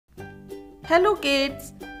Hello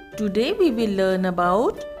kids, today we will learn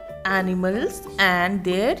about animals and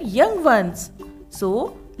their young ones.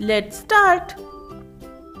 So let's start.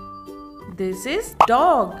 This is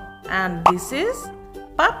dog and this is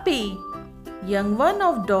puppy. Young one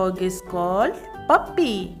of dog is called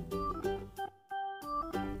puppy.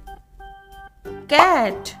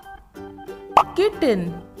 Cat,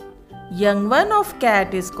 kitten. Young one of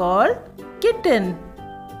cat is called kitten.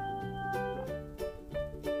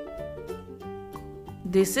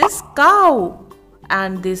 This is cow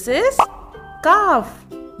and this is calf.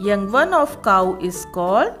 Young one of cow is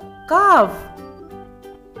called calf.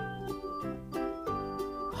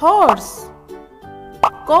 Horse,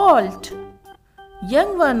 colt.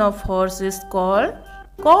 Young one of horse is called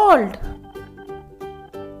colt.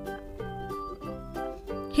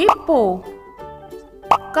 Hippo,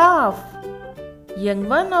 calf. Young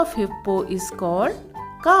one of hippo is called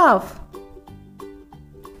calf.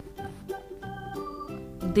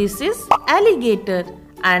 This is alligator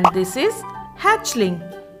and this is hatchling.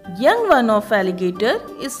 Young one of alligator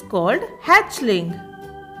is called hatchling.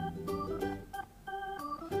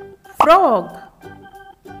 Frog,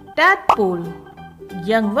 tadpole.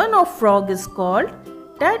 Young one of frog is called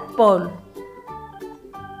tadpole.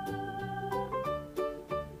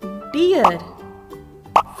 Deer,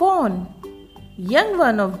 fawn. Young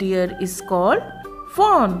one of deer is called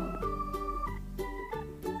fawn.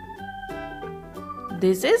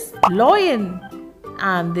 This is lion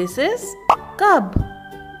and this is cub.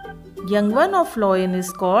 Young one of lion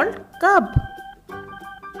is called cub.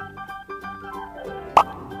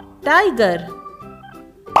 Tiger,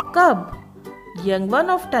 cub. Young one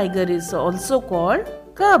of tiger is also called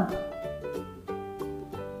cub.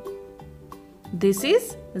 This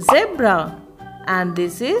is zebra and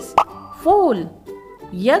this is foal.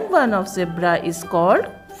 Young one of zebra is called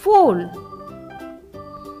foal.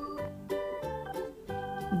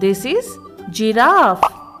 This is giraffe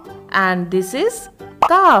and this is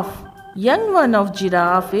calf. Young one of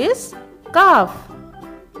giraffe is calf.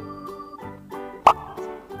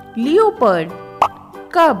 Leopard,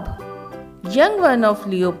 cub. Young one of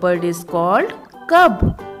leopard is called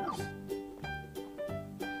cub.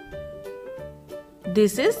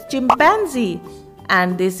 This is chimpanzee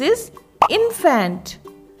and this is infant.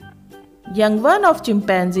 Young one of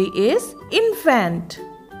chimpanzee is infant.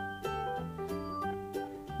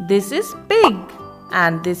 This is pig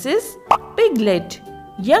and this is piglet.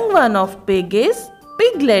 Young one of pig is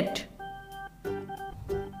piglet.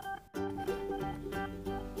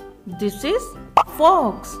 This is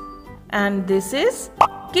fox and this is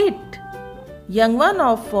kit. Young one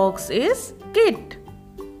of fox is kit.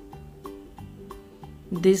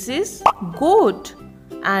 This is goat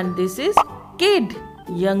and this is kid.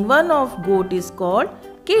 Young one of goat is called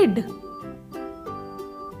kid.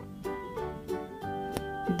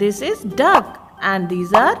 This is duck and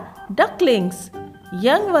these are ducklings.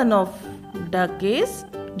 Young one of duck is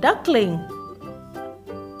duckling.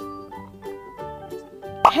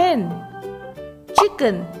 Hen,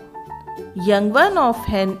 chicken. Young one of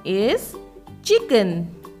hen is chicken.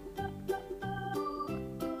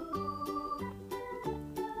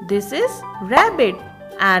 This is rabbit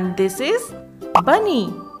and this is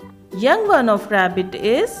bunny. Young one of rabbit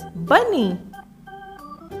is bunny.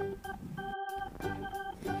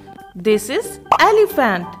 This is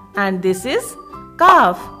elephant and this is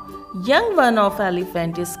calf. Young one of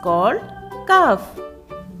elephant is called calf.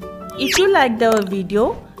 If you liked our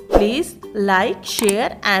video, please like,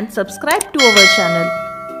 share and subscribe to our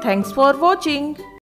channel. Thanks for watching.